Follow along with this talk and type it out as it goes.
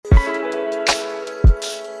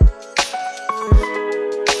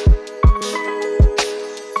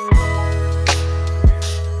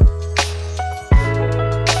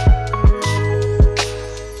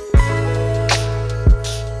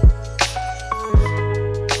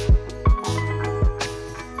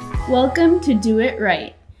Welcome to Do It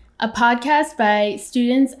Right, a podcast by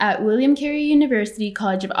students at William Carey University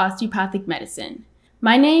College of Osteopathic Medicine.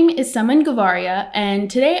 My name is Saman Gavaria, and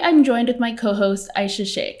today I'm joined with my co-host Aisha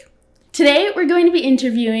Sheikh. Today we're going to be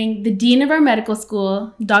interviewing the Dean of our medical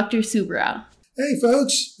school, Dr. Subbarao. Hey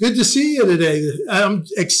folks, good to see you today. I'm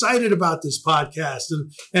excited about this podcast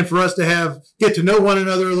and for us to get to know one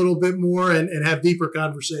another a little bit more and have deeper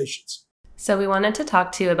conversations. So we wanted to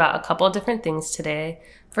talk to you about a couple different things today.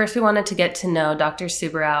 First, we wanted to get to know Dr.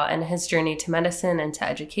 Subbarao and his journey to medicine and to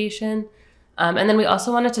education. And then we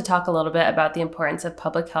also wanted to talk a little bit about the importance of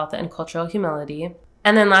public health and cultural humility.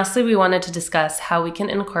 And then lastly, we wanted to discuss how we can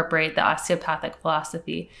incorporate the osteopathic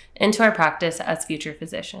philosophy into our practice as future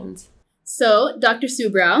physicians. So, Dr.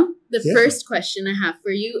 Subbarao, the first question I have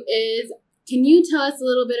for you is, can you tell us a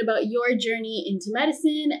little bit about your journey into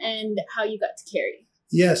medicine and how you got to Carey?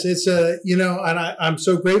 Yes, it's and I'm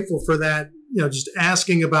so grateful for that. Just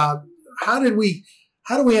asking about how do we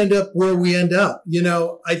end up where we end up?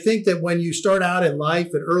 I think that when you start out in life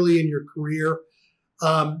and early in your career,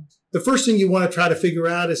 the first thing you want to try to figure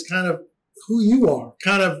out is kind of who you are,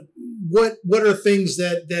 kind of what are things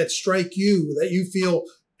that strike you, that you feel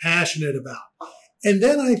passionate about. And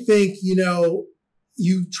then I think, you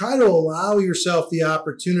try to allow yourself the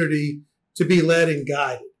opportunity to be led and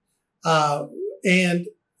guided.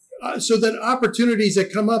 So that opportunities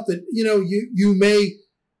that come up that, you may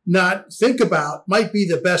not think about might be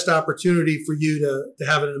the best opportunity for you to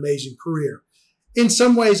have an amazing career. In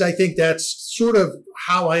some ways, I think that's sort of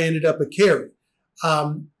how I ended up at Carey.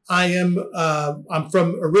 I'm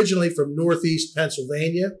originally from Northeast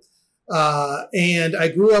Pennsylvania. And I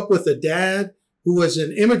grew up with a dad who was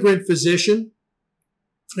an immigrant physician,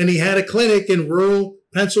 and he had a clinic in rural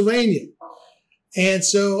Pennsylvania. And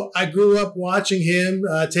so I grew up watching him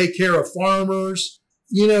take care of farmers.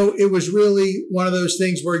 It was really one of those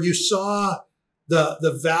things where you saw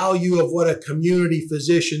the value of what a community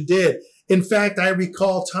physician did. In fact, I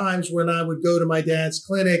recall times when I would go to my dad's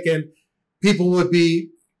clinic and people would be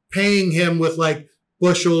paying him with like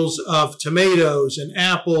bushels of tomatoes and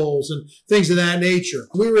apples and things of that nature.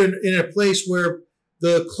 We were in a place where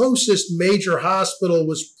the closest major hospital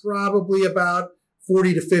was probably about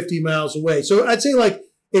 40 to 50 miles away. So I'd say like,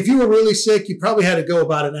 if you were really sick, you probably had to go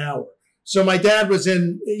about an hour. So my dad was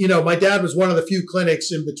one of the few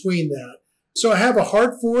clinics in between that. So I have a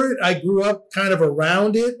heart for it. I grew up kind of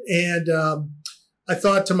around it. And I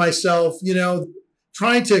thought to myself,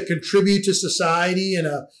 trying to contribute to society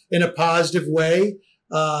in a positive way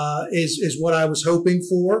is what I was hoping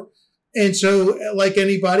for. And so like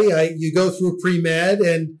anybody, you go through pre-med,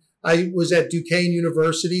 and I was at Duquesne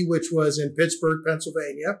University, which was in Pittsburgh,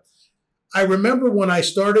 Pennsylvania. I remember when I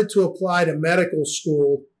started to apply to medical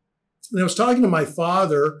school, and I was talking to my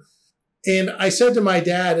father, and I said to my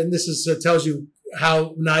dad, and this tells you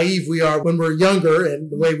how naive we are when we're younger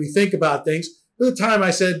and the way we think about things. At the time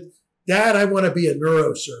I said, Dad, I want to be a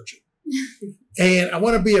neurosurgeon and I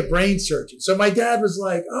want to be a brain surgeon. So my dad was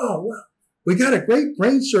like, oh, well, we got a great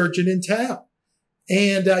brain surgeon in town.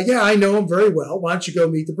 And I know him very well. Why don't you go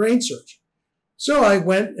meet the brain surgeon? So I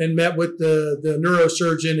went and met with the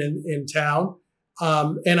neurosurgeon in town.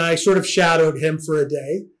 And I sort of shadowed him for a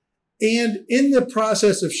day. And in the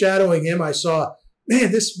process of shadowing him, I saw,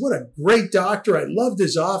 man, what a great doctor. I loved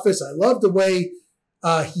his office. I loved the way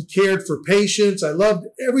he cared for patients. I loved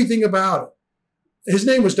everything about it. His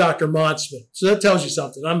name was Dr. Monsman. So that tells you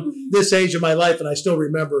something. I'm this age of my life, and I still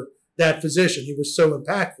remember that physician. He was so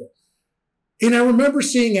impactful. And I remember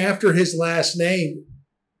seeing after his last name,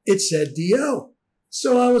 it said D.O.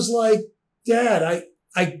 So I was like, Dad,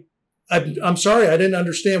 I'm sorry, I didn't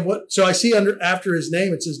understand what. So I see after his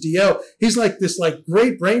name, it says D.O. He's like this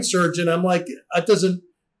great brain surgeon. I'm like, does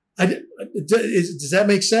that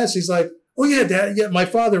make sense? He's like, oh yeah, Dad. Yeah, my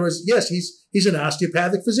father was, yes, he's an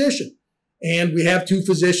osteopathic physician. And we have two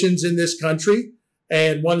physicians in this country,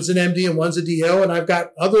 and one's an MD and one's a DO. And I've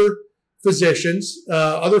got other physicians,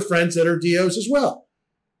 other friends that are DOs as well.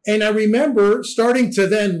 And I remember starting to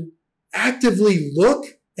then actively look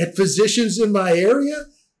at physicians in my area,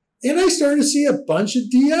 and I started to see a bunch of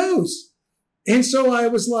DOs. And so I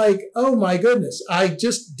was like, oh my goodness, I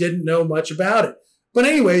just didn't know much about it. But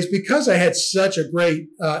anyways, because I had such a great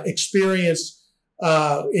experience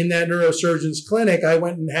in that neurosurgeon's clinic, I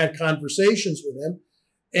went and had conversations with him.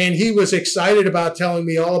 And he was excited about telling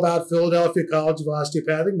me all about Philadelphia College of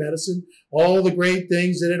Osteopathic Medicine, all the great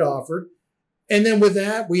things that it offered. And then with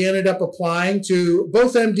that, we ended up applying to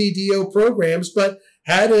both MD-DO programs, but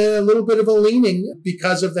had a little bit of a leaning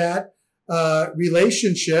because of that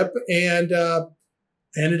relationship, and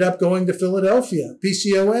ended up going to Philadelphia,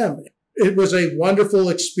 PCOM. it was a wonderful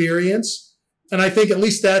experience. And I think at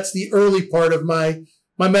least that's the early part of my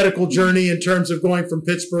medical journey in terms of going from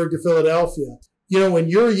Pittsburgh to Philadelphia. In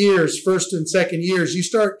your years, first and second years, you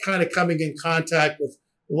start kind of coming in contact with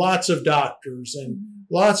lots of doctors and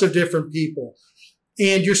lots of different people.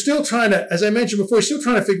 And you're still trying to, as I mentioned before, you're still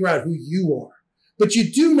trying to figure out who you are. But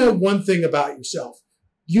you do know one thing about yourself.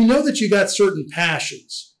 You know that you got certain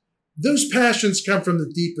passions. Those passions come from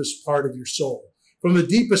the deepest part of your soul, from the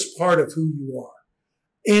deepest part of who you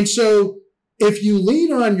are. And so if you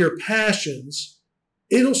lean on your passions,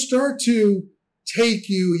 it'll start to take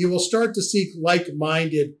you, you will start to seek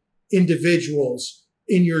like-minded individuals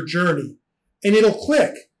in your journey, and it'll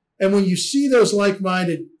click. And when you see those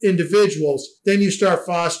like-minded individuals, then you start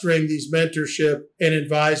fostering these mentorship and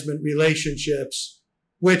advisement relationships,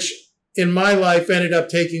 which in my life ended up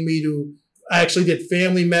taking me to, I actually did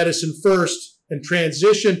family medicine first and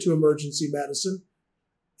transitioned to emergency medicine.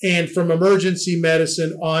 And from emergency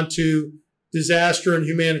medicine onto disaster and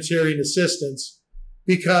humanitarian assistance,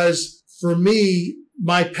 because for me,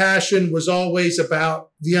 my passion was always about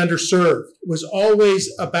the underserved, was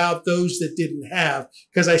always about those that didn't have,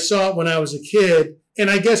 because I saw it when I was a kid. And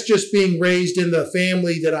I guess just being raised in the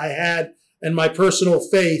family that I had and my personal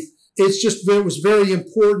faith, it was very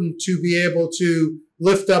important to be able to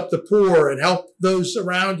lift up the poor and help those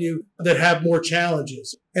around you that have more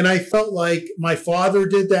challenges. And I felt like my father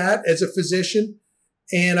did that as a physician.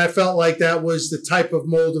 And I felt like that was the type of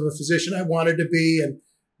mold of a physician I wanted to be. And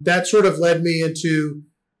that sort of led me into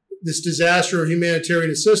this disaster and humanitarian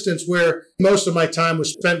assistance, where most of my time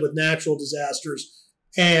was spent with natural disasters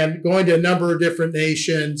and going to a number of different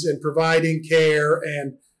nations and providing care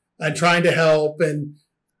and trying to help and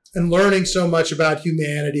learning so much about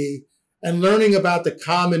humanity and learning about the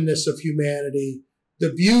commonness of humanity,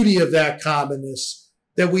 the beauty of that commonness,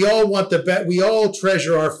 that we all want the best, we all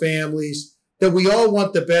treasure our families, that we all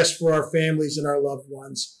want the best for our families and our loved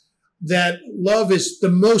ones, that love is the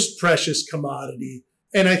most precious commodity.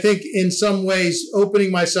 And I think in some ways,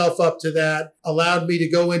 opening myself up to that allowed me to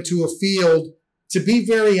go into a field. To be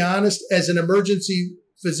very honest, as an emergency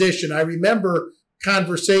physician, I remember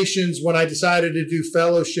conversations when I decided to do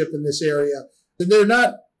fellowship in this area. And they're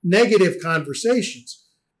not negative conversations.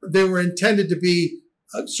 They were intended to be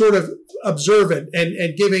sort of observant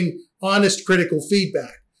and giving honest, critical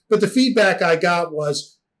feedback. But the feedback I got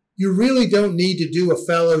was, you really don't need to do a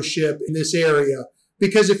fellowship in this area,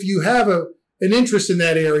 because if you have an interest in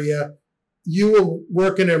that area, you will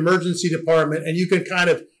work in an emergency department and you can kind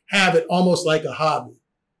of have it almost like a hobby.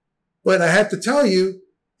 But I have to tell you,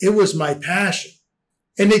 it was my passion.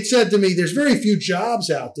 And they said to me, there's very few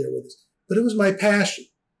jobs out there with this, but it was my passion.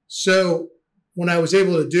 So when I was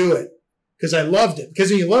able to do it, because I loved it, because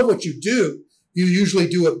when you love what you do, you usually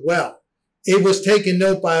do it well. It was taken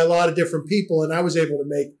note by a lot of different people, and I was able to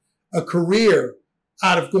make a career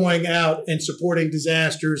out of going out and supporting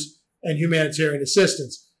disasters and humanitarian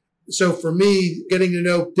assistance. So for me, getting to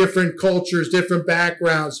know different cultures, different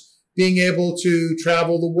backgrounds, being able to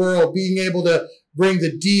travel the world, being able to bring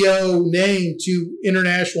the DO name to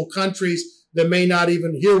international countries that may not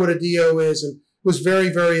even hear what a DO is, and was very,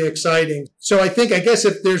 very exciting. So I guess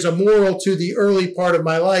if there's a moral to the early part of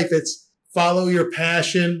my life, it's follow your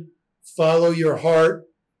passion, follow your heart,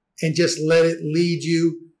 and just let it lead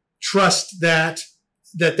you. Trust that's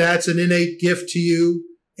an innate gift to you.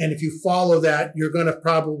 And if you follow that, you're going to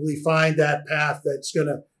probably find that path that's going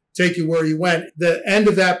to take you where you went. The end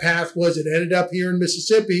of that path was it ended up here in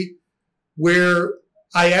Mississippi, where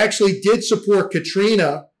I actually did support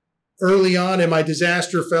Katrina early on in my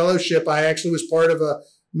disaster fellowship. I actually was part of a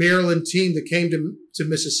Maryland team that came to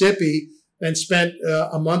Mississippi and spent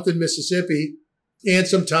a month in Mississippi and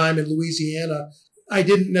some time in Louisiana. I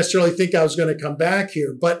didn't necessarily think I was going to come back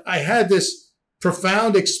here, but I had this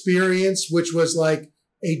profound experience, which was like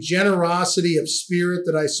a generosity of spirit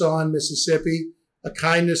that I saw in Mississippi, a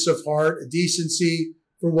kindness of heart, a decency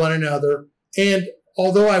for one another. And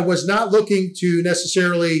although I was not looking to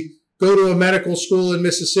necessarily go to a medical school in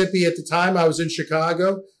Mississippi at the time, I was in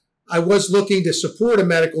Chicago. I was looking to support a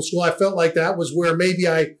medical school. I felt like that was where maybe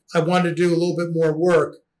I wanted to do a little bit more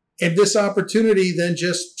work. And this opportunity then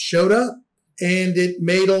just showed up, and it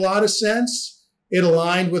made a lot of sense. It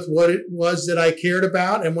aligned with what it was that I cared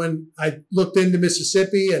about. And when I looked into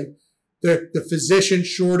Mississippi and the physician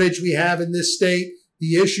shortage we have in this state,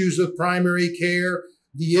 the issues with primary care,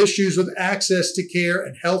 the issues with access to care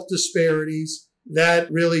and health disparities,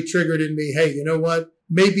 that really triggered in me, hey, you know what?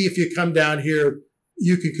 Maybe if you come down here,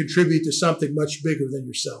 you can contribute to something much bigger than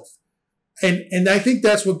yourself. And I think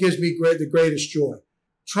that's what gives me the greatest joy,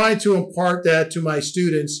 trying to impart that to my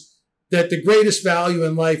students, that the greatest value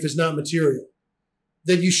in life is not material.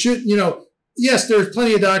 That you should, yes, there's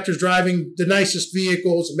plenty of doctors driving the nicest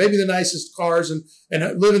vehicles, and maybe the nicest cars, and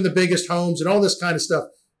live in the biggest homes and all this kind of stuff.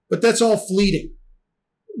 But that's all fleeting.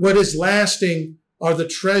 What is lasting are the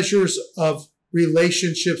treasures of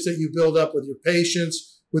relationships that you build up with your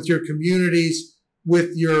patients, with your communities,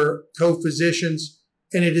 with your co-physicians.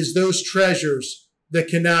 And it is those treasures that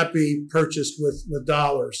cannot be purchased with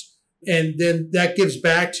dollars. And then that gives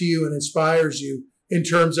back to you and inspires you in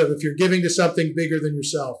terms of if you're giving to something bigger than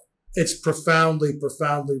yourself, it's profoundly,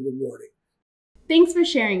 profoundly rewarding. Thanks for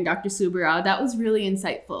sharing, Dr. Subbarao. That was really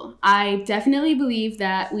insightful. I definitely believe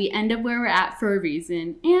that we end up where we're at for a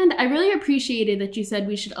reason. And I really appreciated that you said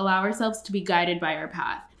we should allow ourselves to be guided by our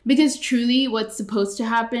path. Because truly, what's supposed to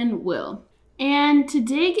happen will. And to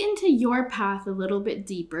dig into your path a little bit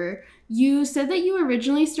deeper, you said that you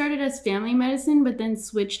originally started as family medicine, but then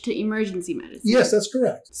switched to emergency medicine. Yes, that's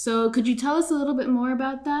correct. So could you tell us a little bit more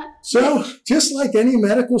about that? So just like any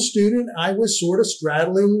medical student, I was sort of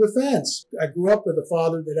straddling the fence. I grew up with a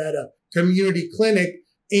father that had a community clinic,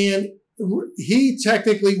 and he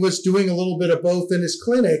technically was doing a little bit of both in his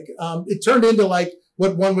clinic. It turned into like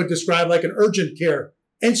what one would describe like an urgent care.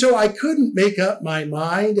 And so I couldn't make up my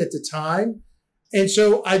mind at the time. And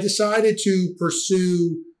so I decided to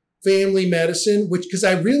pursue family medicine, because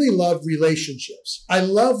I really love relationships. I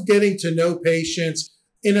love getting to know patients.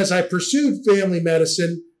 And as I pursued family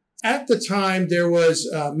medicine, at the time there was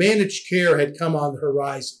managed care had come on the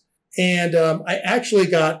horizon. And I actually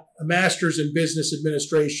got a master's in business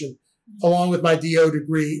administration along with my DO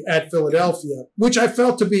degree at Philadelphia, which I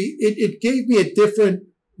felt to be, it gave me a different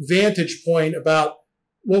vantage point about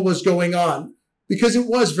what was going on, because it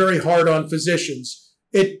was very hard on physicians.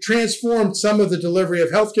 It transformed some of the delivery of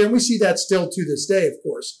healthcare, and we see that still to this day, of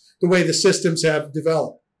course, the way the systems have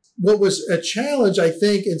developed. What was a challenge, I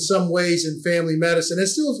think, in some ways in family medicine, and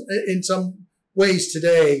still in some ways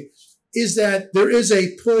today, is that there is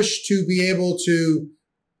a push to be able to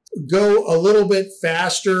go a little bit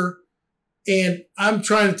faster. And I'm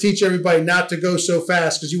trying to teach everybody not to go so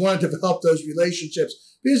fast, because you want to develop those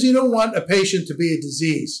relationships, because you don't want a patient to be a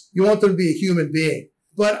disease. You want them to be a human being.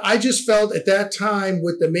 But I just felt at that time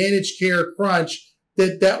with the managed care crunch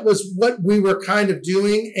that was what we were kind of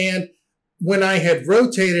doing. And when I had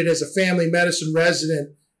rotated as a family medicine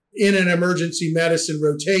resident in an emergency medicine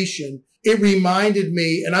rotation, it reminded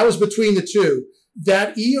me, and I was between the two,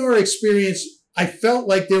 that ER experience, I felt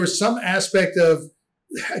like there was some aspect of,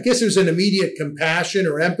 I guess it was an immediate compassion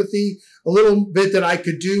or empathy, a little bit that I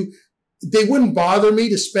could do. They wouldn't bother me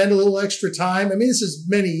to spend a little extra time. I mean, this is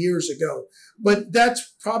many years ago, but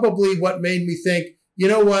that's probably what made me think, you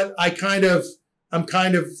know what, I'm kind of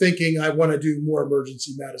thinking I want to do more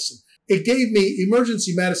emergency medicine.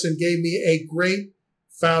 Emergency medicine gave me a great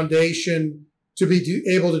foundation to be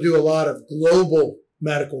able to do a lot of global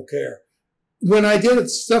medical care. When I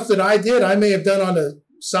did stuff that I did, I may have done on the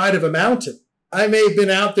side of a mountain. I may have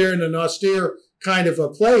been out there in an austere kind of a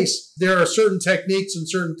place. There are certain techniques and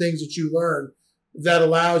certain things that you learn that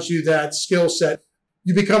allows you that skill set.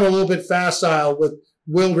 You become a little bit facile with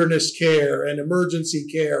wilderness care and emergency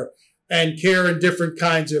care and care in different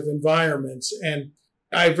kinds of environments. And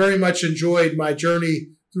I very much enjoyed my journey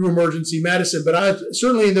through emergency medicine. But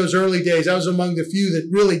certainly in those early days, I was among the few that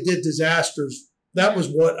really did disasters. That was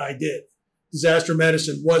what I did. Disaster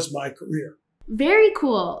medicine was my career. Very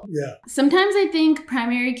cool. Yeah. Sometimes I think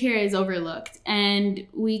primary care is overlooked, and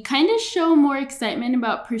we kind of show more excitement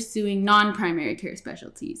about pursuing non-primary care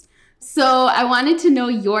specialties. So I wanted to know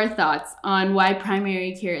your thoughts on why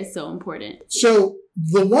primary care is so important. So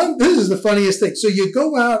this is the funniest thing. So you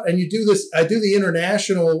go out and you do this, I do the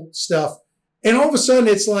international stuff, and all of a sudden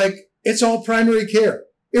it's like, it's all primary care.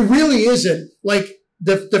 It really isn't. Like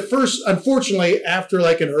the first, unfortunately, after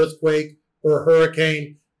like an earthquake or a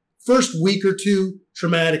hurricane, first week or two,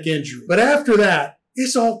 traumatic injury. But after that,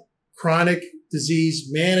 it's all chronic disease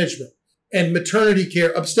management and maternity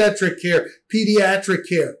care, obstetric care, pediatric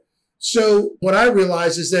care. So what I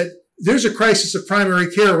realize is that there's a crisis of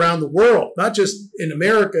primary care around the world, not just in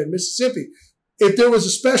America and Mississippi. If there was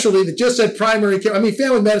a specialty that just said primary care, I mean,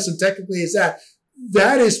 family medicine technically is that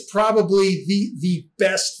is probably the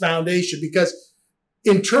best foundation, because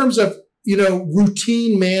in terms of,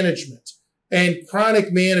 routine management and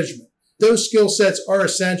chronic management, those skill sets are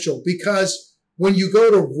essential, because when you go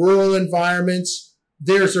to rural environments,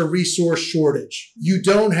 there's a resource shortage. You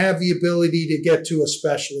don't have the ability to get to a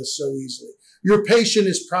specialist so easily. Your patient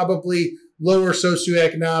is probably lower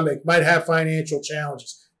socioeconomic, might have financial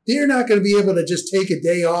challenges. They're not going to be able to just take a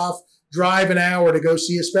day off, drive an hour to go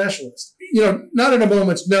see a specialist. not at a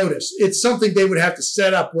moment's notice. It's something they would have to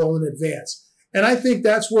set up well in advance. And I think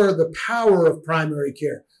that's where the power of primary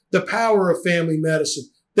care, the power of family medicine,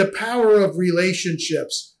 the power of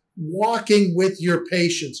relationships, walking with your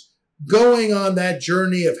patients, going on that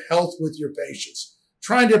journey of health with your patients,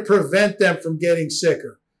 trying to prevent them from getting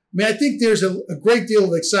sicker. I mean, I think there's a great deal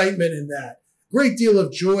of excitement in that, great deal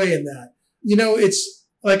of joy in that. It's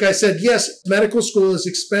like I said, yes, medical school is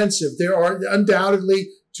expensive. There are undoubtedly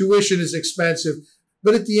tuition is expensive,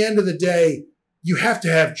 but at the end of the day, you have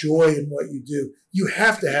to have joy in what you do. You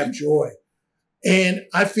have to have joy. And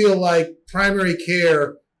I feel like primary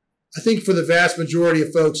care, I think for the vast majority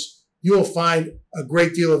of folks, you will find a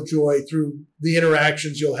great deal of joy through the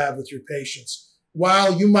interactions you'll have with your patients.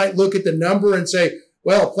 While you might look at the number and say,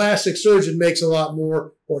 well, a plastic surgeon makes a lot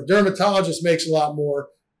more or a dermatologist makes a lot more,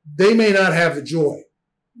 they may not have the joy.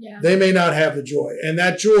 Yeah. They may not have the joy. And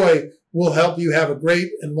that joy will help you have a great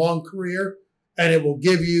and long career, and it will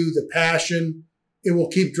give you the passion. It will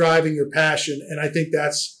keep driving your passion. And I think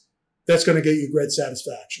that's going to get you great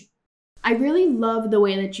satisfaction. I really love the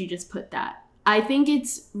way that you just put that. I think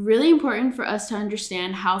it's really important for us to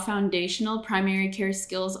understand how foundational primary care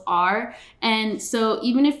skills are. And so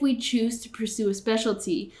even if we choose to pursue a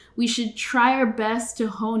specialty, we should try our best to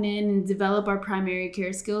hone in and develop our primary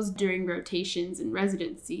care skills during rotations and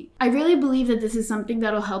residency. I really believe that this is something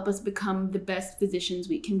that'll help us become the best physicians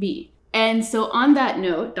we can be. And so on that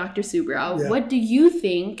note, Dr. Subbarao, What do you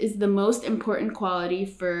think is the most important quality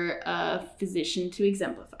for a physician to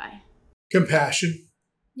exemplify? Compassion.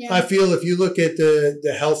 Yeah. I feel if you look at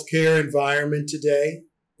the healthcare environment today,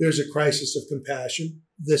 there's a crisis of compassion.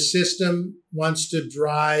 The system wants to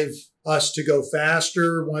drive us to go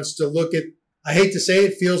faster, wants to look at, I hate to say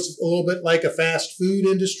it, feels a little bit like a fast food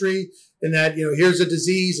industry in that, here's a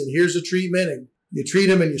disease and here's a treatment and you treat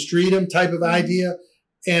them and you street them type of idea.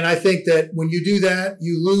 And I think that when you do that,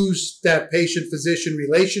 you lose that patient-physician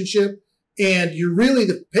relationship. And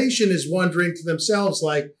the patient is wondering to themselves,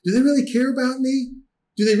 like, do they really care about me?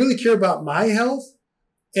 Do they really care about my health?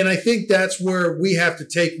 And I think that's where we have to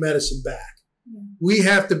take medicine back. Yeah. We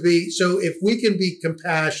have to be, so if we can be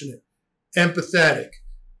compassionate, empathetic,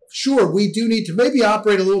 sure, we do need to maybe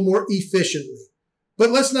operate a little more efficiently,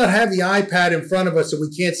 but let's not have the iPad in front of us so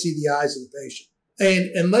we can't see the eyes of the patient.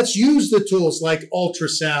 And let's use the tools like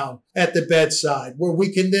ultrasound at the bedside, where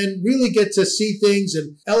we can then really get to see things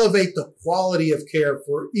and elevate the quality of care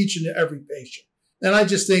for each and every patient. And I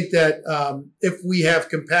just think that if we have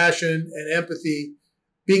compassion and empathy,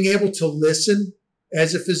 being able to listen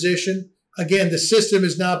as a physician, again, the system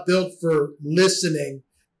is not built for listening,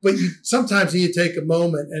 but you sometimes need to take a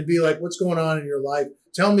moment and be like, what's going on in your life?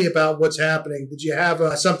 Tell me about what's happening. Did you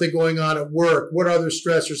have something going on at work? What other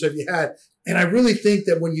stressors have you had? And I really think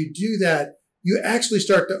that when you do that, you actually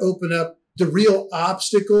start to open up the real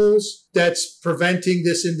obstacles that's preventing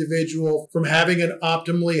this individual from having an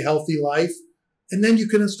optimally healthy life. And then you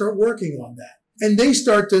can start working on that. And they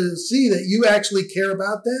start to see that you actually care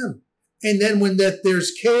about them. And then when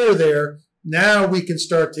there's care there, now we can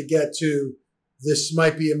start to get to this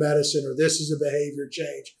might be a medicine or this is a behavior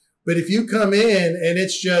change. But if you come in and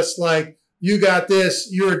it's just like, you got this,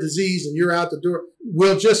 you're a disease and you're out the door,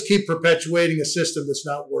 we'll just keep perpetuating a system that's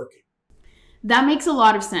not working. That makes a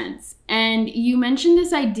lot of sense. And you mentioned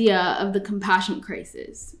this idea of the compassion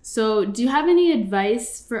crisis. So do you have any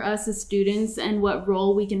advice for us as students and what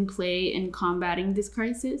role we can play in combating this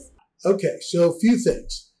crisis? Okay, so a few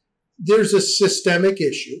things. There's a systemic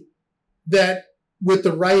issue that with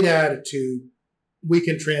the right attitude, we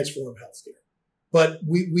can transform healthcare. But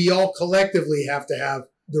we all collectively have to have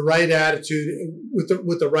the right attitude with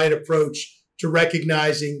the right approach to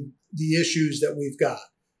recognizing the issues that we've got.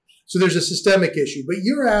 So there's a systemic issue, but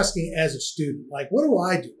you're asking as a student, like, what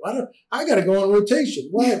do? I got to go on rotation.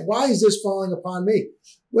 Why is this falling upon me?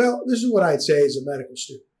 Well, this is what I'd say as a medical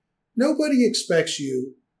student. Nobody expects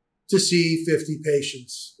you to see 50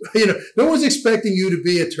 patients. No one's expecting you to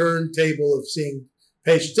be a turntable of seeing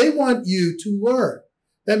patients. They want you to learn.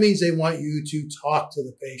 That means they want you to talk to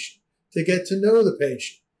the patient, to get to know the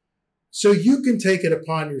patient. So you can take it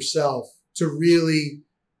upon yourself to really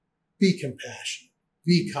be compassionate,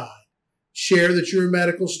 be kind, share that you're a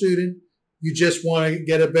medical student. You just want to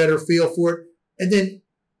get a better feel for it. And then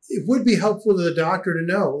it would be helpful to the doctor to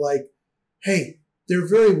know, like, hey, they're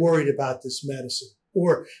very worried about this medicine.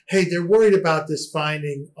 Or, hey, they're worried about this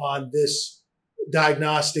finding on this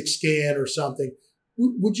diagnostic scan or something.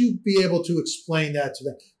 Would you be able to explain that to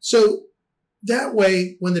them? So that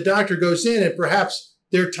way, when the doctor goes in and perhaps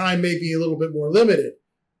their time may be a little bit more limited,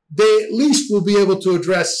 they at least will be able to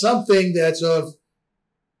address something that's of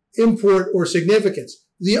import or significance.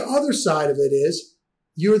 The other side of it is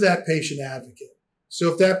you're that patient advocate.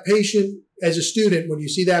 So if that patient, as a student, when you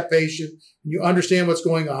see that patient and you understand what's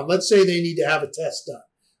going on, let's say they need to have a test done.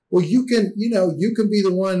 Well, you can be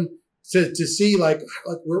the one to see like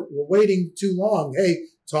we're waiting too long. Hey,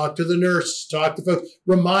 talk to the nurse, talk to folks,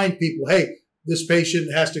 remind people, hey, this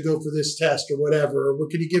patient has to go for this test or whatever, or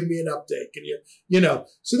can you give me an update? Can you,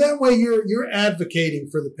 so that way you're advocating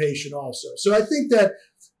for the patient also. So I think that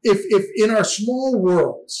if in our small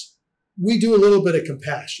worlds, we do a little bit of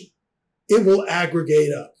compassion, it will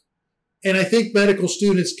aggregate up. And I think medical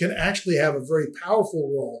students can actually have a very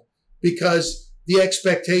powerful role because the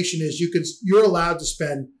expectation is you're allowed to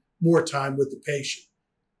spend more time with the patient.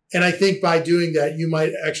 And I think by doing that, you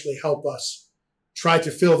might actually help us try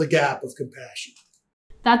to fill the gap of compassion.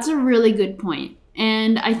 That's a really good point.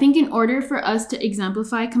 And I think in order for us to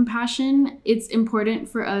exemplify compassion, it's important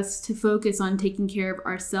for us to focus on taking care of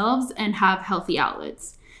ourselves and have healthy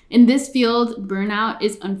outlets. In this field, burnout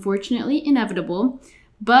is unfortunately inevitable,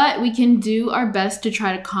 but we can do our best to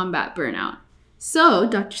try to combat burnout. So,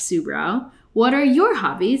 Dr. Subbarao, what are your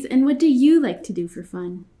hobbies and what do you like to do for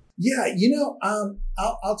fun? Yeah,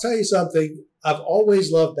 I'll tell you something. I've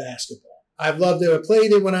always loved basketball. I've loved it. I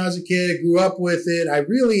played it when I was a kid, grew up with it. I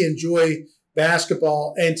really enjoy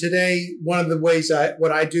basketball. And today, one of the ways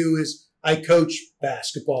what I do is I coach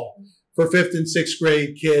basketball for 5th and 6th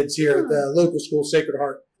grade kids here at the local school, Sacred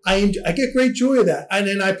Heart. I get great joy of that. And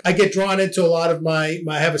then I get drawn into a lot of I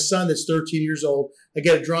have a son that's 13 years old. I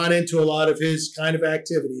get drawn into a lot of his kind of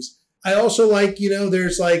activities. I also like,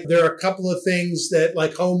 there are a couple of things that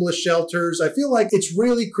like homeless shelters. I feel like it's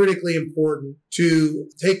really critically important to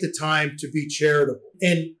take the time to be charitable.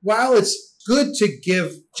 And while it's good to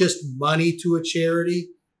give just money to a charity,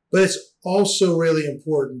 but it's also really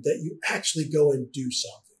important that you actually go and do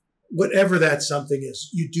something. Whatever that something is,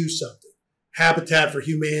 you do something. Habitat for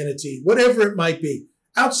Humanity, whatever it might be,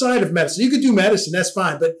 outside of medicine. You could do medicine, that's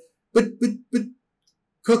fine, but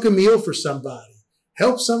cook a meal for somebody,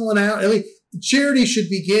 help someone out. I mean, charity should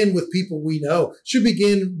begin with people we know, should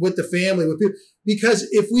begin with the family, with people, because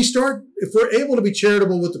if we're able to be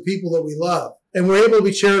charitable with the people that we love, and we're able to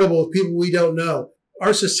be charitable with people we don't know,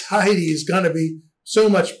 our society is going to be so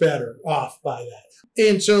much better off by that.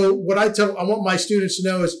 And so what I want my students to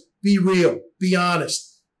know is be real, be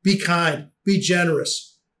honest, be kind, be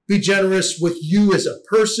generous. Be generous with you as a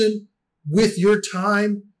person, with your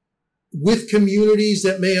time, with communities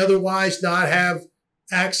that may otherwise not have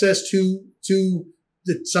access to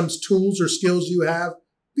some tools or skills you have.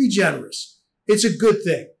 Be generous. It's a good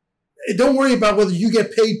thing. Don't worry about whether you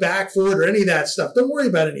get paid back for it or any of that stuff. Don't worry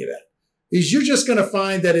about any of that. Because you're just going to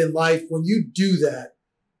find that in life, when you do that,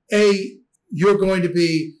 you're going to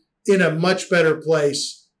be in a much better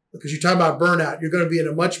place. Because you're talking about burnout, you're going to be in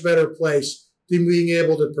a much better place than being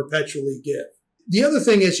able to perpetually give. The other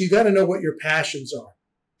thing is you got to know what your passions are.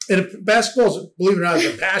 And basketball, believe it or not,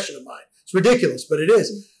 is a passion of mine. It's ridiculous, but it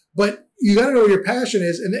is. But you got to know what your passion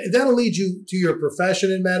is, and that'll lead you to your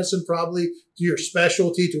profession in medicine, probably to your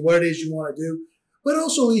specialty, to what it is you want to do. But it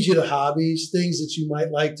also leads you to hobbies, things that you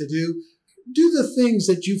might like to do. Do the things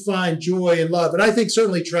that you find joy and love. And I think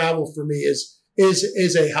certainly travel for me is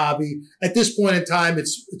a hobby. At this point in time,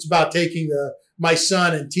 it's about taking my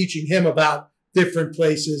son and teaching him about different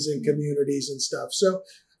places and communities and stuff.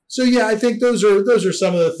 So yeah, I think those are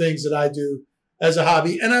some of the things that I do as a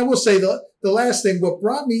hobby. And I will say the last thing, what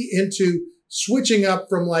brought me into switching up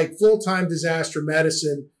from like full-time disaster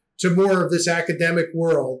medicine to more of this academic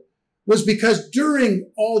world was because during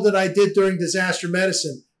all that I did during disaster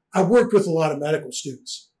medicine, I worked with a lot of medical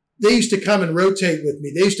students. They used to come and rotate with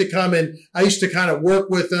me. They used to come and I used to kind of work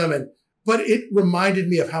with them. But it reminded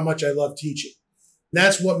me of how much I love teaching.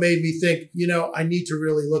 That's what made me think, I need to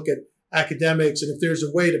really look at academics. And if there's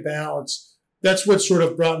a way to balance, that's what sort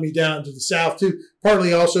of brought me down to the South too.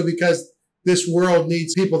 Partly also because this world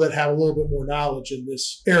needs people that have a little bit more knowledge in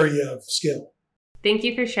this area of skill. Thank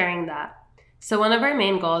you for sharing that. So one of our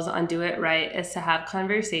main goals on Do It Right is to have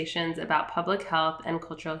conversations about public health and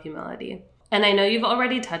cultural humility. And I know you've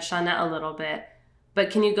already touched on that a little bit,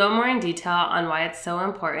 but can you go more in detail on why it's so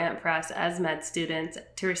important for us as med students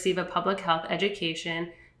to receive a public health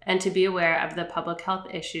education and to be aware of the public health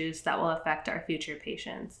issues that will affect our future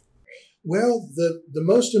patients? Well, the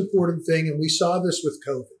most important thing, and we saw this with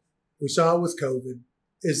COVID,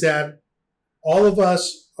 is that all of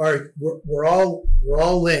us we're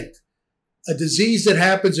all linked. A disease that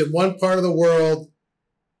happens in one part of the world,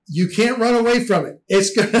 you can't run away from it.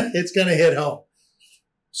 It's gonna hit home.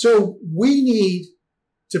 So we need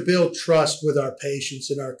to build trust with our patients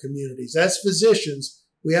in our communities. As physicians,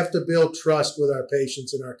 we have to build trust with our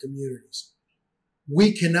patients in our communities.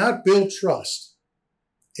 We cannot build trust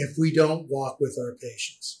if we don't walk with our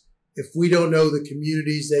patients, if we don't know the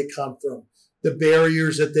communities they come from, the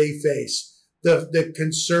barriers that they face, the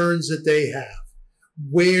concerns that they have,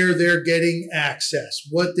 where they're getting access,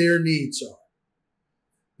 what their needs are.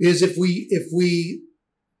 Because if we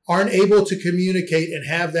aren't able to communicate and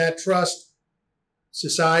have that trust,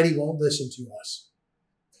 society won't listen to us.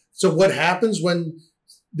 So what happens when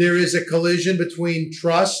there is a collision between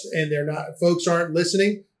trust and folks aren't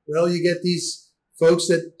listening? Well, you get these folks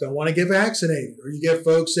that don't want to get vaccinated, or you get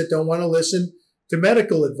folks that don't want to listen to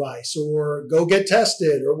medical advice or go get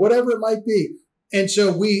tested or whatever it might be. And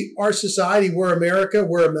so our society, we're America,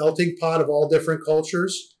 we're a melting pot of all different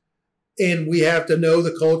cultures. And we have to know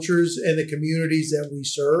the cultures and the communities that we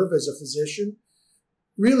serve as a physician.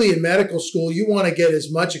 Really, in medical school, you want to get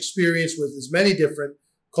as much experience with as many different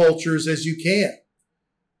cultures as you can,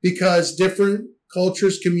 because different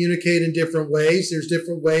cultures communicate in different ways. There's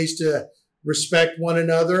different ways to respect one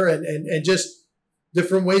another and just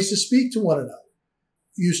different ways to speak to one another.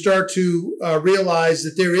 You start to realize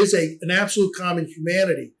that there is an absolute common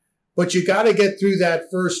humanity, but you got to get through that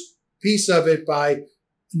first piece of it by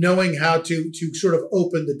knowing how to sort of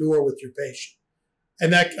open the door with your patient.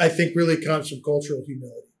 And that, I think, really comes from cultural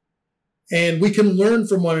humility. And we can learn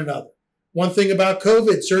from one another. One thing about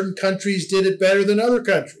COVID, certain countries did it better than other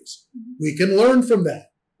countries. We can learn from that.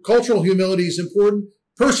 Cultural humility is important.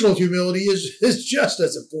 Personal humility is just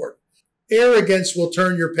as important. Arrogance will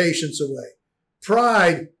turn your patients away.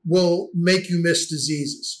 Pride will make you miss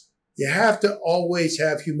diseases. You have to always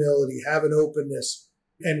have humility, have an openness,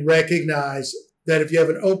 and recognize that if you have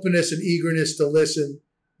an openness and eagerness to listen,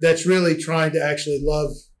 that's really trying to actually love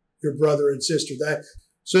your brother and sister,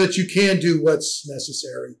 so that you can do what's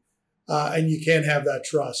necessary and you can have that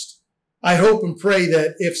trust. I hope and pray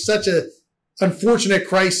that if such a unfortunate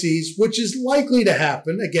crises, which is likely to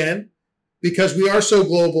happen again, because we are so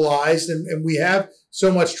globalized and we have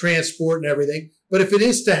so much transport and everything, but if it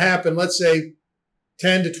is to happen, let's say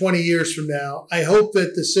 10 to 20 years from now, I hope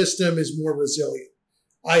that the system is more resilient.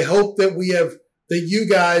 I hope that that you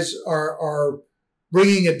guys are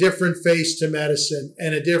bringing a different face to medicine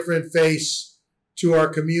and a different face to our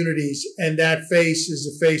communities. And that face is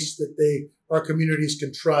a face that our communities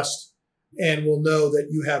can trust and will know that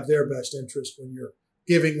you have their best interest when you're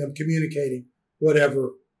giving them, communicating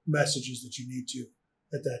whatever messages that you need to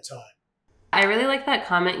at that time. I really like that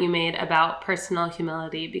comment you made about personal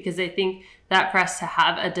humility, because I think that for us to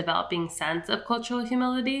have a developing sense of cultural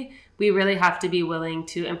humility, we really have to be willing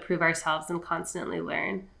to improve ourselves and constantly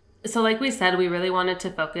learn. So like we said, we really wanted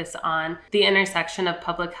to focus on the intersection of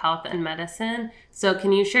public health and medicine. So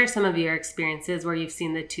can you share some of your experiences where you've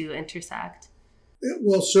seen the two intersect?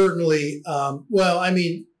 Well, certainly.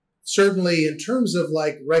 Certainly in terms of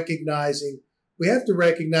like recognizing, we have to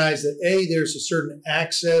recognize that there's a certain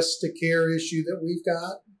access to care issue that we've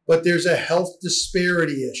got, but there's a health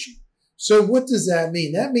disparity issue. So what does that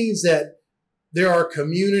mean? That means that there are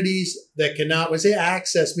communities that cannot, when I say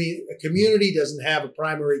access, mean a community doesn't have a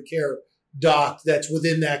primary care doc that's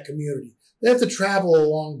within that community. They have to travel a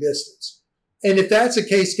long distance. And if that's the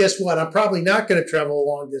case, guess what? I'm probably not going to travel a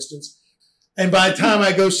long distance. And by the time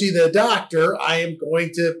I go see the doctor, I am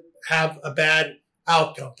going to have a bad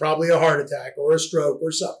outcome, probably a heart attack or a stroke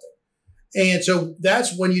or something. And so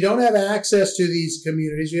that's when you don't have access to these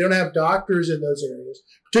communities, you don't have doctors in those areas,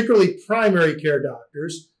 particularly primary care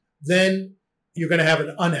doctors, then you're going to have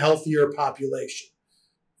an unhealthier population.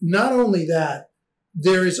 Not only that,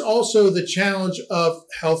 there is also the challenge of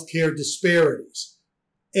healthcare disparities.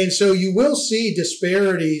 And so you will see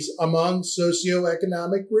disparities among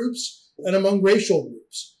socioeconomic groups and among racial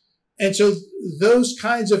groups. And so those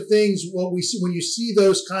kinds of things, what we see when you see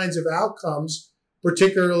those kinds of outcomes,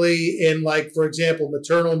 particularly in, like, for example,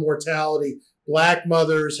 maternal mortality, Black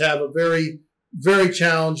mothers have a very, very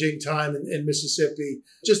challenging time in Mississippi.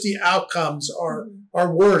 Just the outcomes are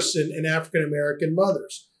worse in African-American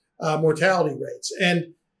mothers, mortality rates.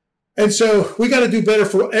 And so we got to do better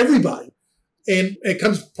for everybody. And it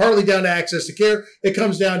comes partly down to access to care. It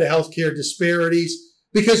comes down to healthcare disparities.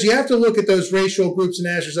 Because you have to look at those racial groups and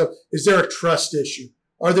ask yourself, is there a trust issue?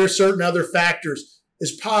 Are there certain other factors?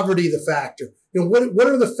 Is poverty the factor? What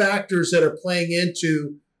are the factors that are playing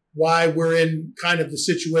into why we're in kind of the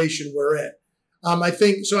situation we're in? I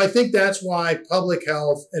think that's why public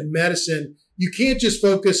health and medicine, you can't just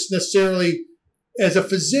focus necessarily as a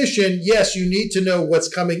physician. Yes, you need to know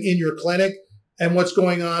what's coming in your clinic and what's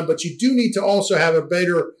going on, but you do need to also have a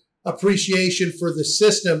better appreciation for the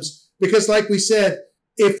systems, because like we said,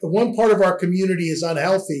 if one part of our community is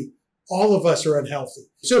unhealthy, all of us are unhealthy.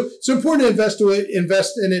 So it's important to invest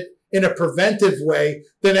in it in a preventive way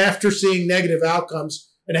than after seeing negative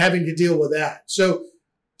outcomes and having to deal with that. So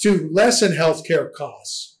to lessen healthcare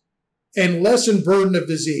costs and lessen burden of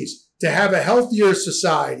disease, to have a healthier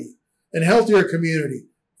society and healthier community,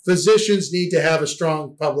 physicians need to have a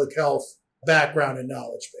strong public health background and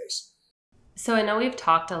knowledge base. So I know we've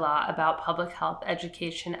talked a lot about public health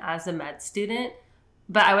education as a med student,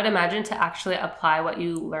 but I would imagine to actually apply what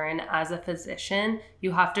you learn as a physician,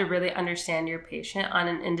 you have to really understand your patient on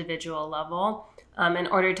an individual level in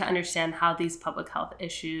order to understand how these public health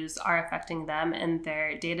issues are affecting them in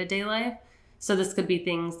their day-to-day life. So this could be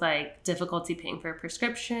things like difficulty paying for a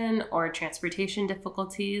prescription or transportation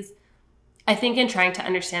difficulties. I think in trying to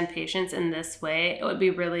understand patients in this way, it would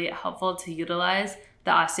be really helpful to utilize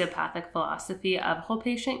the osteopathic philosophy of whole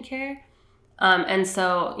patient care. And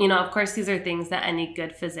so, of course, these are things that any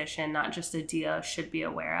good physician, not just a DO, should be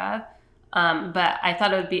aware of. But I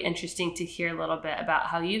thought it would be interesting to hear a little bit about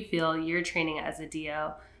how you feel your training as a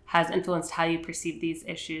DO has influenced how you perceive these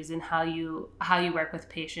issues and how you work with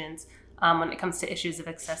patients when it comes to issues of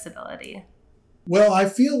accessibility. Well, I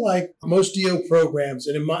feel like most DO programs,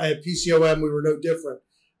 and at PCOM we were no different,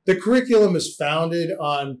 the curriculum is founded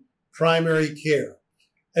on primary care.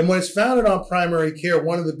 And when it's founded on primary care,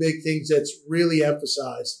 one of the big things that's really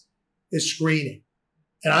emphasized is screening.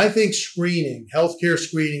 And I think healthcare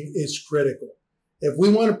screening is critical. If we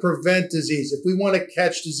want to prevent disease, if we want to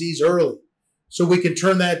catch disease early so we can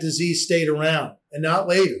turn that disease state around and not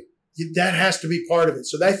later, that has to be part of it.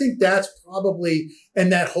 So I think that's probably,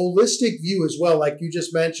 and that holistic view as well, like you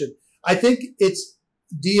just mentioned. I think it's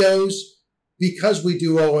DOs, because we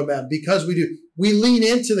do OMM, we lean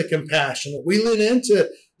into the compassion, we lean into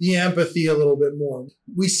the empathy a little bit more.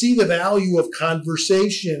 We see the value of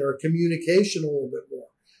conversation or communication a little bit more.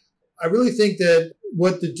 I really think that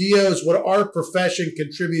what our profession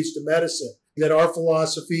contributes to medicine, that our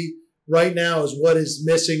philosophy right now is what is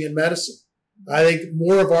missing in medicine. I think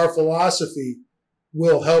more of our philosophy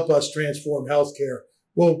will help us transform healthcare.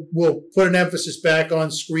 We'll put an emphasis back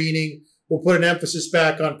on screening. We'll put an emphasis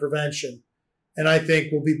back on prevention. And I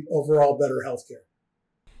think we'll be overall better healthcare.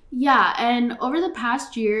 Yeah, and over the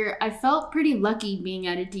past year, I felt pretty lucky being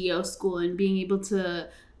at a DO school and being able to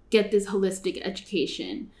get this holistic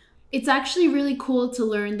education. It's actually really cool to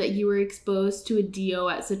learn that you were exposed to a DO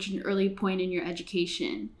at such an early point in your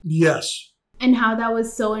education. Yes. And how that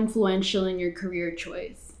was so influential in your career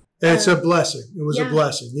choice. It's a blessing. It was a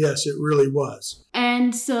blessing. Yes, it really was.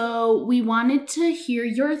 And so we wanted to hear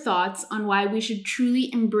your thoughts on why we should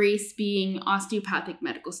truly embrace being osteopathic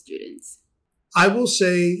medical students. I will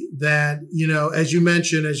say that, as you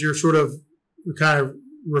mentioned, as you're sort of kind of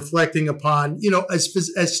reflecting upon,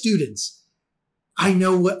 as students, I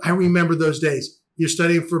remember those days. You're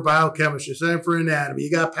studying for biochemistry, you're studying for anatomy,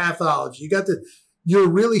 you got pathology, you're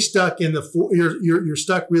really stuck you're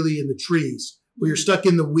stuck really in the trees, or you're stuck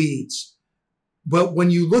in the weeds. But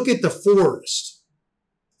when you look at the forest,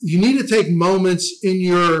 you need to take moments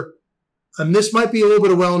and this might be a little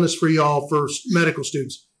bit of wellness for y'all, for medical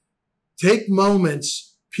students. Take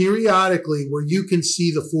moments periodically where you can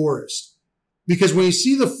see the forest. Because when you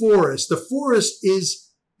see the forest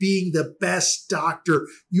is being the best doctor.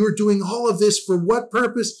 You're doing all of this for what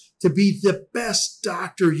purpose? To be the best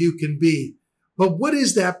doctor you can be. But what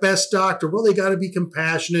is that best doctor? Well, they got to be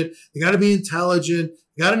compassionate. They got to be intelligent.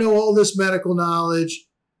 They got to know all this medical knowledge.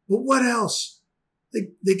 But what else?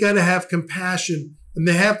 They got to have compassion, and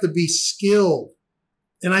they have to be skilled.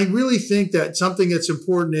 And I really think that something that's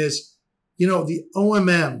important is, the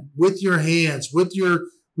OMM with your hands, with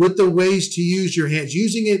the ways to use your hands,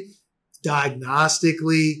 using it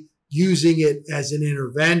diagnostically, using it as an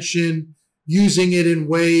intervention, using it in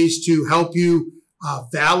ways to help you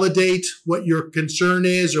validate what your concern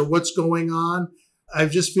is or what's going on. I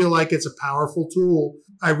just feel like it's a powerful tool.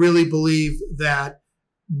 I really believe that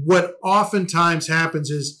what oftentimes happens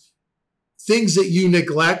is things that you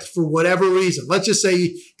neglect for whatever reason. Let's just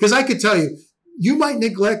say, because I could tell you, you might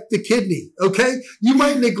neglect the kidney, okay? You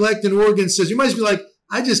might neglect an organ system. You might be like,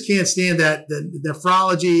 I just can't stand that, the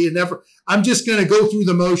nephrology, and I'm just going to go through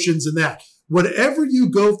the motions and that. Whatever you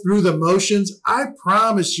go through the motions, I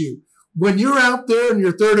promise you, when you're out there in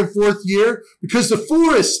your third and fourth year, because the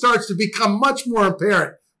forest starts to become much more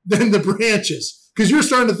apparent than the branches, because you're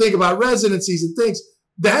starting to think about residencies and things,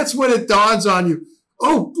 that's when it dawns on you,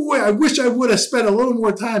 oh boy, I wish I would have spent a little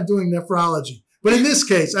more time doing nephrology. But in this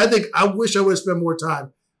case, I wish I would have spent more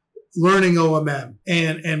time learning OMM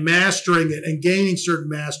and mastering it and gaining certain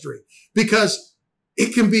mastery, because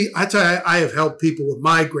it can be, I tell you, I have helped people with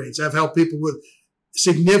migraines. I've helped people with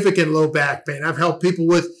significant low back pain. I've helped people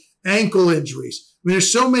with ankle injuries. I mean,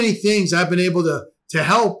 there's so many things I've been able to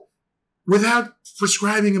help without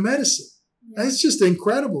prescribing a medicine. It's just an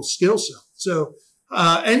incredible skill set. So,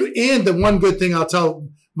 and the one good thing I'll tell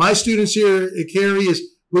my students here at Carey is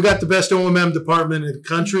we got the best OMM department in the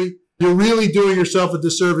country. You're really doing yourself a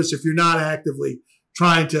disservice if you're not actively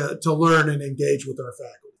trying to learn and engage with our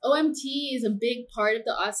faculty. OMT is a big part of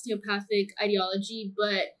the osteopathic ideology,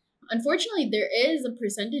 but unfortunately, there is a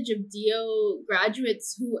percentage of DO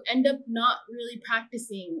graduates who end up not really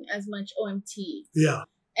practicing as much OMT. Yeah.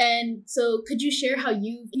 And so could you share how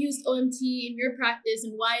you've used OMT in your practice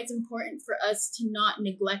and why it's important for us to not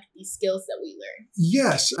neglect these skills that we learn?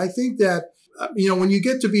 Yes, I think that, when you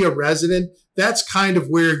get to be a resident, that's kind of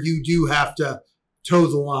where you do have to toe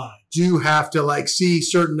the line. Do have to see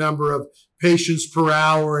certain number of patients per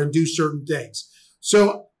hour and do certain things.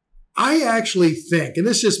 So I actually think, and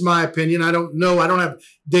this is my opinion, I don't know, I don't have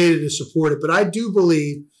data to support it, but I do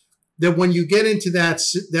believe that when you get into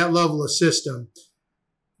that level of system,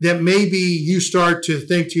 that maybe you start to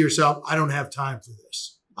think to yourself, I don't have time for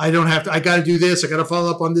this. I got to do this. I got to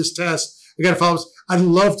follow up on this test. I'd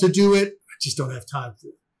love to do it. I just don't have time for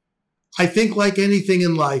it. I think like anything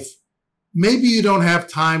in life, maybe you don't have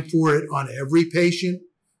time for it on every patient,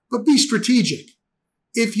 but be strategic.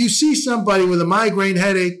 If you see somebody with a migraine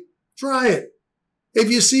headache, try it. If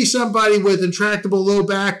you see somebody with intractable low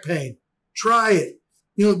back pain, try it.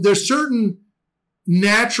 There's certain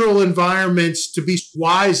natural environments to be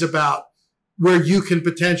wise about where you can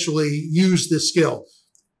potentially use this skill.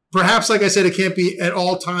 Perhaps, like I said, it can't be at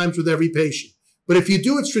all times with every patient. But if you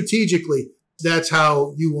do it strategically, that's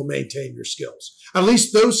how you will maintain your skills. At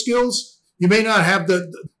least those skills, you may not have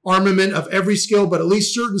the armament of every skill, but at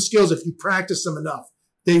least certain skills, if you practice them enough,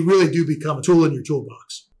 they really do become a tool in your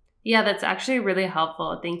toolbox. Yeah, that's actually really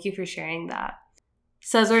helpful. Thank you for sharing that.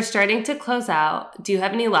 So as we're starting to close out, do you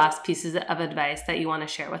have any last pieces of advice that you want to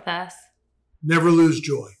share with us? Never lose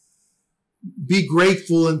joy. Be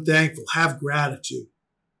grateful and thankful. Have gratitude.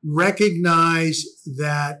 Recognize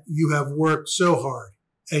that you have worked so hard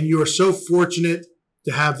and you are so fortunate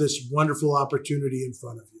to have this wonderful opportunity in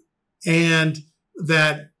front of you. And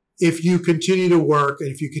that if you continue to work and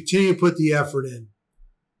if you continue to put the effort in,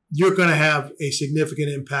 you're going to have a significant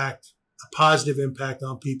impact, a positive impact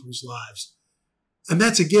on people's lives. And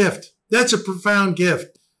that's a gift. That's a profound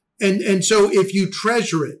gift. And so if you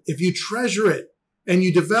treasure it and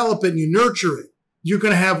you develop it and you nurture it, you're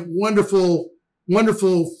going to have wonderful,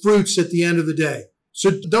 wonderful fruits at the end of the day.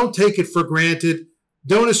 So don't take it for granted.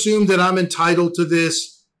 Don't assume that I'm entitled to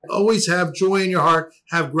this. Always have joy in your heart,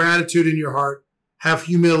 have gratitude in your heart, have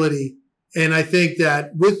humility. And I think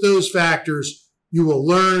that with those factors, you will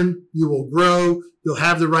learn, you will grow, you'll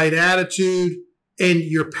have the right attitude, and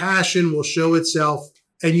your passion will show itself,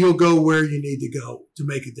 and you'll go where you need to go to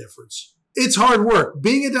make a difference. It's hard work.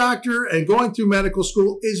 Being a doctor and going through medical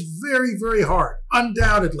school is very, very hard,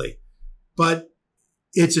 undoubtedly. But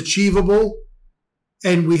it's achievable,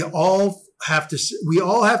 and we all have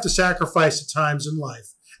to sacrifice at times in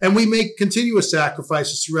life. And we make continuous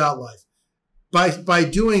sacrifices throughout life. By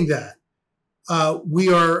doing that,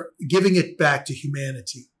 we are giving it back to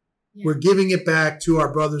humanity. Yeah. We're giving it back to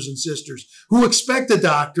our brothers and sisters who expect a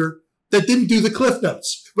doctor that didn't do the cliff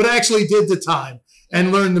notes, but actually did the time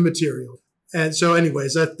and learned the material. And so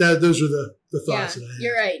anyways, those are the thoughts that I have.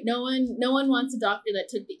 You're right. No one wants a doctor that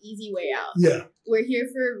took the easy way out. Yeah. We're here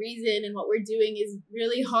for a reason, and what we're doing is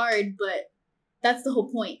really hard, but that's the whole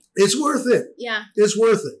point. It's worth it. Yeah. It's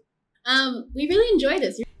worth it. We really enjoyed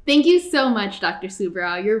this. Thank you so much, Dr.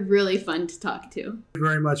 Subbarao. You're really fun to talk to.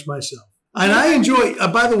 Very much myself. And I enjoy,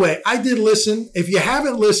 by the way, I did listen. If you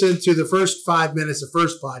haven't listened to the first 5 minutes of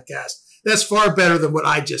first podcast, that's far better than what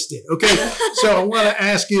I just did. Okay. So I want to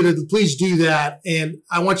ask you to please do that. And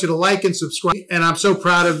I want you to like and subscribe. And I'm so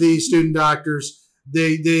proud of these student doctors.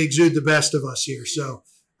 They exude the best of us here. So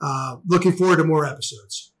looking forward to more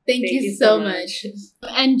episodes. Thank you so much.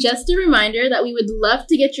 And just a reminder that we would love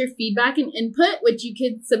to get your feedback and input, which you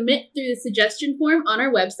could submit through the suggestion form on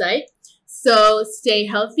our website. So stay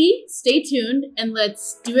healthy, stay tuned, and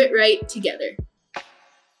let's do it right together.